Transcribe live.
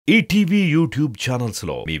ETV YouTube channels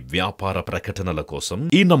లో మీ వ్యాపార ప్రకటనల కోసం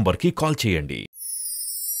ఈ నంబర్కి కాల్ చేయండి.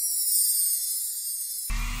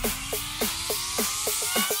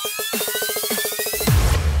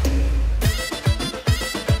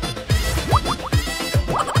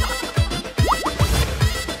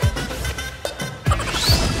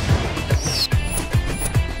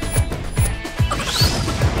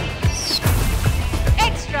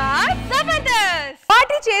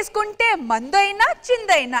 చేసుకుంటే మందైనా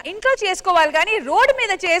చిందైనా ఇంట్లో చేసుకోవాలి కానీ రోడ్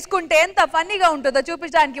మీద చేసుకుంటే ఎంత ఫన్నీగా ఉంటుందో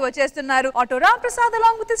చూపించడానికి వచ్చేస్తున్నారు auto Ramprasad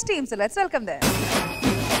along with his team. So let's welcome them.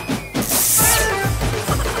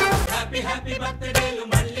 Happy happy birthday లు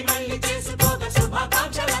మల్లి మల్లి చేసుకోగా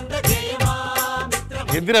శుభాకాంక్షలందజేయవా మిత్రమా.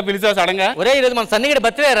 ఎందురా పిలిచావు సడన్ గా? ఒరే ఈ రోజు మన సన్నీ గడి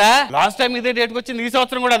బర్త్డే రా. లాస్ట్ టైం ఇదే డేట్ కి వచ్చింది, ఈ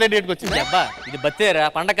సంవత్సరం కూడా అదే డేట్ కి వచ్చింది. అబ్బా ఇది బర్త్డే రా,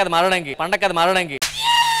 పండగ కథ మారడానికి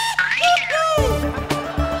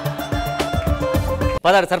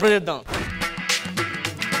పదారు సర్ప్రైజ్ ఇద్దాం.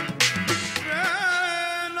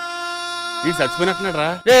 ఈ చచ్చిపోయినట్టున్నాడు రా.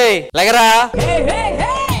 లగరా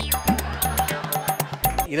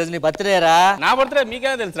ఈరోజు నీ బర్త్డే రా. నా బర్త్డే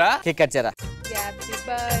మీకేనా తెలుసా? కేక్ కట్ చేయరా.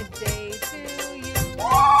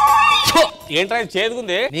 ఏంట్రా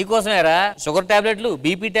చేదుకుంది? నీకోసమే రా. షుగర్ టాబ్లెట్లు,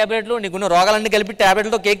 బీపీ టాబ్లెట్లు, నీకున్న రోగాలన్నీ కలిపి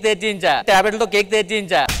టాబ్లెట్లతో కేక్ తెచ్చించా.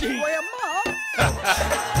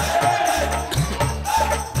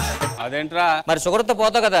 అదేంట్రా? మరి షుగర్ తో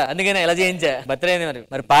పోతావు కదా, అందుకనే ఎలా చేయించా. బర్త్డే అయింది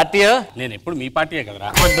మరి పార్టీ. నేను ఎప్పుడు మీ పార్టీయే కదరా.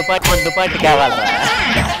 మందు పార్టీ కావాలరా.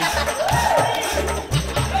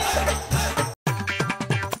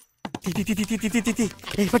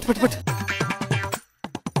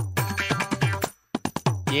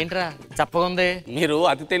 ఏంట్రా చెప్పగుంది? మీరు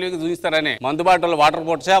అతి తెలివిగా చూపిస్తారని మందు బాటలు వాటర్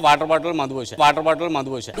పోసా, వాటర్ బాటలు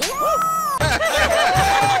మందు పోసా.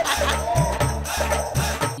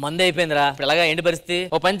 మంది అయిపోయిందిరా. ఇలాగా ఏంటి పరిస్థితి?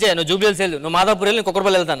 ఓ పంచే, నువ్వు జూబ్లీహిల్స్ వెళ్ళు, నువ్వు మాధవపూర్ వెళ్ళి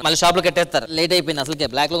కుక్కరపల్లి వెళ్తాను. మళ్ళీ షాప్ లో కట్టేస్తారు. లేట్ అయిపోయింది, అసలుకే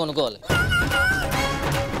బ్లాక్ లో కొనుక్కోవాలి.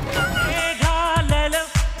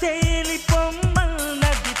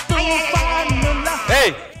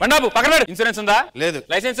 పండాబు పక్కన ఇన్సూరెన్స్ ఉందా? లేదు.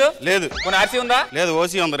 లైసెన్స్ లేదు. కొన్ని ఆర్సీ ఉందా? లేదు.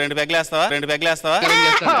 ఓసీ ఉంది. 2 పెగ్లేస్తావా? 2 పెగ్లేస్తావా?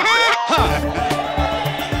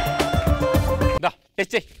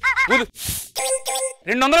 టెస్ట్ చెయ్యి.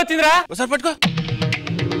 200 వచ్చిందిరా. ఒకసారి పట్టుకో.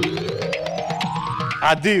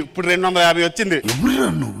 అది ఇప్పుడు 250 వచ్చింది. ఎవరురా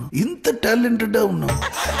నువ్వు ఇంత టాలెంటెడ్ ఉన్నావు?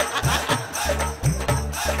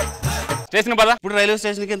 స్టేషన్ పదా. ఇప్పుడు రైల్వే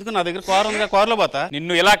స్టేషన్ కి ఎందుకు? నా దగ్గర కార్ ఉంది, కార్లో పోతా.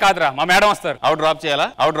 నిన్ను ఇలా కాదురా, మా మేడం వస్తారు. అవుట్ డ్రాప్ చేయాలా?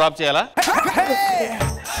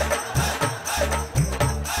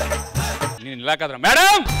 నేను ఇలా కాదురా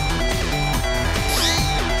మేడం.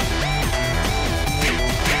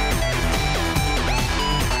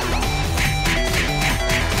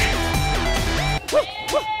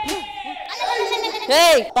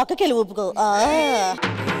 పక్కకెళ్ళి ఊపుకో.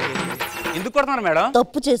 ఎందుకు కొడుతున్నారు మేడం?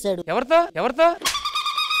 తప్పు చేశాడు. ఎవరితో?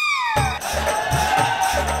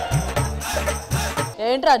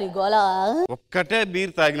 ఏంట్రా నీ గోలా? ఒక్కటే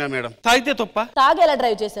బీర్ తాగినా మేడం. తాగితే తప్ప? తాగేలా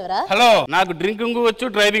డ్రైవ్ చేసావరా? హలో, నాకు డ్రింకింగ్ వచ్చు,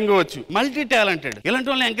 డ్రైవింగ్ వచ్చు. Multi talented. ఇలాంటి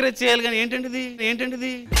వాళ్ళని ఎంకరేజ్ చేయాలి కానీ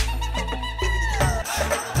ఏంటంటిది?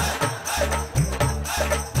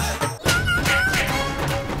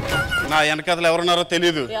 నా వెనకథలు ఎవరున్నారో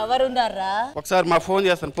తెలీదు. ఎవరున్నారా? ఒకసారి మా ఫోన్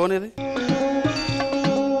చేస్తాను. ఫోన్ ఏది?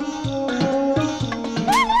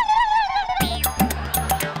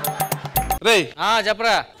 రేయ్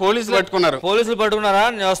చెప్పరా. పోలీసులు పట్టుకున్నారా?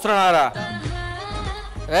 నేను వస్తున్నారా?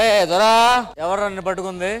 దొరా ఎవరు నన్ను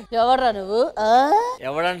పట్టుకుంది? ఎవర్రా నువ్వు?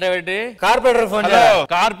 ఎవడంటే పెట్టి కార్పొరేటర్ ఫోన్.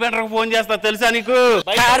 కార్పొరేటర్ ఫోన్ చేస్తా, తెలుసా నీకు?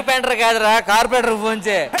 కార్పెంటర్ కాదురా, కార్పొరేటర్ ఫోన్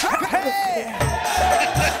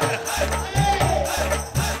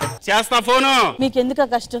చేస్తా ఫోను. మీకెందుకు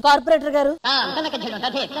కష్టం? కార్పొరేటర్ గారు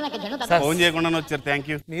ఫోన్ చేయకుండా వచ్చారు. Thank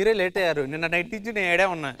you. మీరే లేట్ అయ్యారు. నిన్న నైట్ నుంచి నేను ఏడే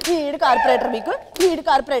ఉన్నా. వీడు కార్పొరేటర్. మీకు వీడు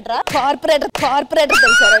కార్పొరేటరా? కార్పొరేటర్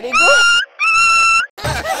తెలుసారా నీకు?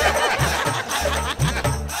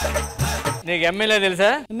 నీకు ఎమ్మెల్యే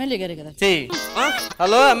తెలుసా? ఎమ్మెల్యే గారే కదా.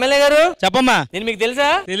 హలో ఎమ్మెల్యే గారు చెప్పమ్మా. నేను మీకు తెలుసా?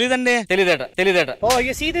 తెలీదండి. తెలీదట. Oh,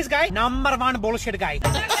 you see this guy? Number 1 bullshit guy.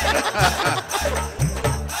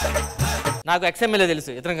 నాకు ఎక్స్ఎమ్మెల్యే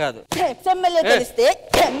తెలుసు, ఇతరం కాదు. ఎక్స్ఎమ్మెల్యే తెలిస్తే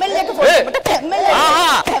ఎమ్మెల్యేకి ఫోన్ చేయమంటే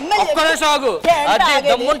ఎమ్మెల్యే సాగు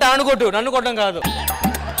దమ్ముంటే అనుకోటు, నన్ను కొట్టడం కాదు.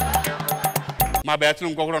 మా బ్యాచ్ లో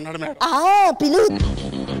ఇంకొకడు ఉన్నాడు మేడం. పిలు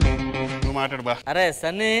నువ్వు మాట్లాడు బా. అరే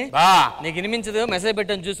సన్నీ బా, నీకు వినిపించదు? మెసేజ్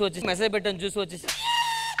పెట్టాను చూసి వచ్చి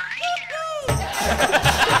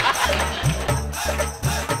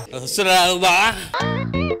బా.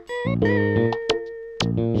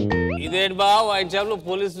 ఇదేంటి బా, వైన్ షాప్ లో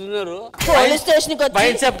పోలీసులు ఉన్నారు. పోలీస్ స్టేషన్ కి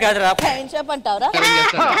వైన్ షాప్ కాదురా, వైన్ షాప్ అంటావరా?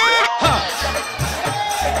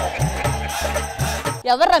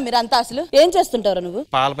 ఎవర్రా మీరంతా అసలు ఏం చేస్తుంటారు నువ్వు?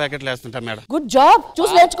 పాల ప్యాకెట్లు వేస్తుంటా మేడం. గుడ్ జాబ్,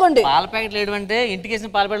 చూసి నేర్చుకోండి. పాల ప్యాకెట్లు వేయడం అంటే ఇంటికి వేసిన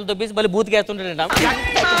పాల ప్యాకెట్లు తొప్పేసి మళ్ళీ బూత్కి వేస్తుంటాడంట.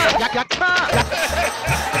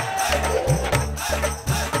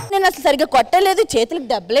 నేను అసలు సరిగ్గా కొట్టలేదు, చేతులకు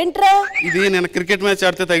దెబ్బలేంట్రా? ఇది నేను క్రికెట్ మ్యాచ్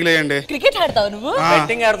ఆడితే తగిలేయండి. క్రికెట్ ఆడతావు నువ్వు?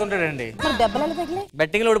 బెట్టింగ్ ఆడుతుంటాడండి. మరి దెబ్బలు తగిలే?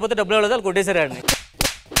 బెట్టింగ్ లో ఓడిపోతే డబ్బులు వాళ్ళు కొట్టేశారండి.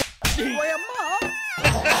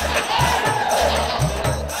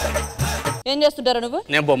 ఏం చేస్తుంటారా నువ్వు?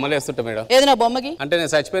 నేను బొమ్మలు వేస్తుంటా మేడం. ఏది నా బొమ్మకి? అంటే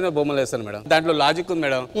నేను చచ్చిపోయిన బొమ్మలు వేస్తాను మేడం. దాంట్లో లాజిక్ ఉంది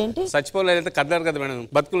మేడం. ఏంటి? చచ్చిపోయిన అయితే కదలరు కదా మేడం,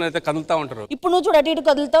 బతుకులు అయితే కదులుతా ఉంటారు. ఇప్పుడు నువ్వు చూడు అటు ఇటు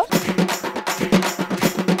కదులుతావు.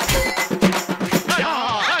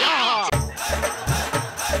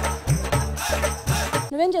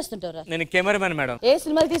 నువ్వేం చేస్తుంటారా? నేను కెమెరామెన్ మేడం. ఏ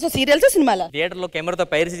సినిమాలు తీసే? సీరియల్స్ సినిమాలా? థియేటర్ లో కెమెరాతో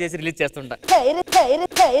పైరసీ చేసి రిలీజ్ చేస్తుంటా.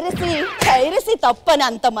 పైరసీ తప్పని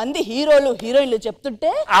అంతమంది హీరోలు హీరోయిన్లు చెప్తుంటే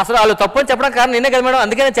అసలు వాళ్ళు తప్పని చెప్పడం కారణం నేనే కదా మేడం,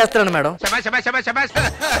 అందుకనే చేస్తున్నాను మేడం.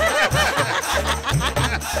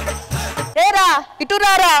 ఏరా ఇటు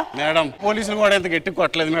రారా. మేడం పోలీసులు కూడా ఎంత గట్టి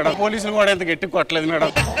కొట్టలేదు మేడం. పోలీసులు కూడా ఎంత గట్టి కొట్టలేదు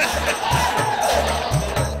మేడం.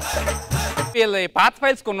 పాత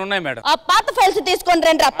ఫైల్స్ కొన్ని ఉన్నాయి మేడం. ఆ పాత ఫైల్స్ తీసుకొని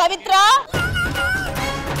రండి రా పవిత్ర.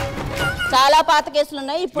 చాలా పాత కేసులు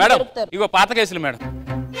ఉన్నాయి, ఇప్పుడు దొరుకుతారు. ఇగో పాత కేసులు మేడం.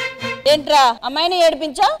 ఏంట్రా అమ్మాయిని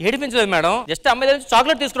ఏడిపించా? ఏడిపించలేదు మేడం, జస్ట్ అమ్మాయి దగ్గర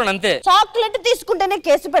చాక్లెట్ తీసుకున్నాను అంతే. చాక్లెట్ తీసుకుంటేనే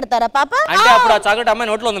కేసు పెడతారా పాప? అంటే అప్పుడు ఆ చాక్లెట్ అమ్మాయి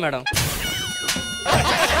నోట్లో ఉంది మేడం.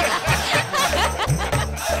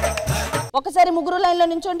 ఒకసారి ముగ్గురు లైన్ లో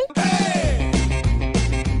నించోండి.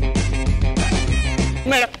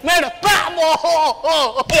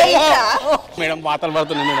 మేడం వాతలు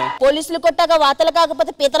పడుతున్నాయి మేడం. పోలీసులు కొట్టాక వాతలు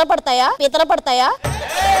కాకపోతే పీతల పడతాయా? పీతల పడతాయా?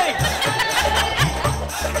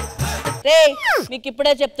 రే మీకు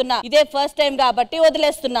ఇప్పుడే చెప్తున్నా, ఇదే ఫస్ట్ టైం కాబట్టి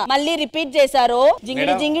వదిలేస్తున్నా. మళ్ళీ రిపీట్ చేశారు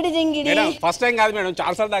జింగిడి జింగిడి జింగిడి. ఫస్ట్ టైం కాదు మేడం,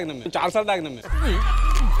 చాలా సార్లు తాగినాం మేము, చాలా సార్లు తాగినాం మేము.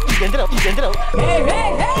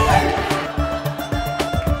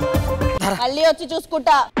 మళ్ళీ వచ్చి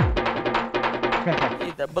చూసుకుంటా.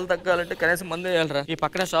 ఈ దెబ్బలు తగ్గాలంటే కనీసం మందు వేయాలరా. ఈ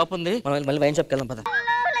పక్కన షాప్ ఉంది, మనం మళ్ళీ వైన్ షాప్కి వెళ్దాం పద.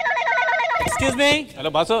 Excuse me.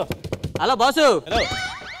 Hello boss. Hello boss.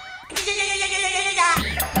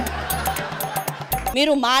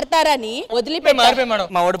 మీరు మారతారని వదిలిపెట్టారు మేడం.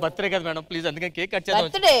 మా వాడు బర్త్డే కదా మేడం, ప్లీజ్ అందుకే కేక్ కట్ చేద్దాం.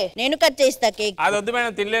 బర్త్డే నేను కట్ చేస్తా కేక్. అది వద్దు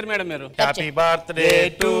మేడం, తినలేరు మేడం మీరు. Happy birthday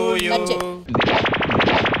to you.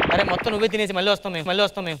 అరే మొత్తం నువ్వే తినేసి మళ్ళీ వస్తాం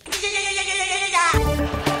మేము.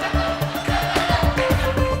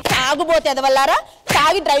 తాగుబోతే ఎదవల్లారా,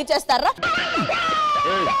 తాగి డ్రైవ్ చేస్తారా?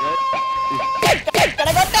 ఎక్కడ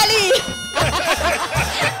కొట్టాలి?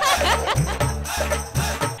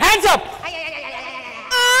 Hands up.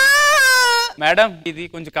 మేడం ఇది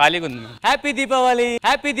కొంచెం ఖాళీగా ఉంది madam. Happy Deepavali.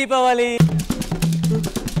 Happy Deepavali.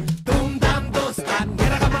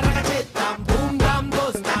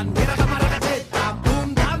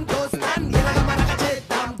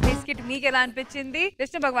 మీకు ఎలా అనిపించింది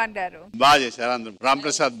కృష్ణ భగవాన్ గారు? బాగా చేశారు అందరూ.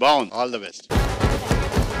 రాంప్రసాద్ బాగుంది, ఆల్ ద బెస్ట్.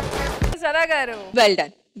 సదా గారు well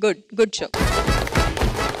done, good show.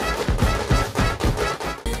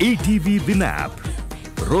 ETV win app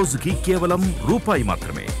రోజుకి కేవలం రూపాయి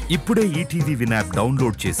మాత్రమే. ఇప్పుడే ఈటీవీ విన్ యాప్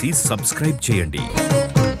డౌన్లోడ్ చేసి సబ్స్క్రైబ్ చేయండి.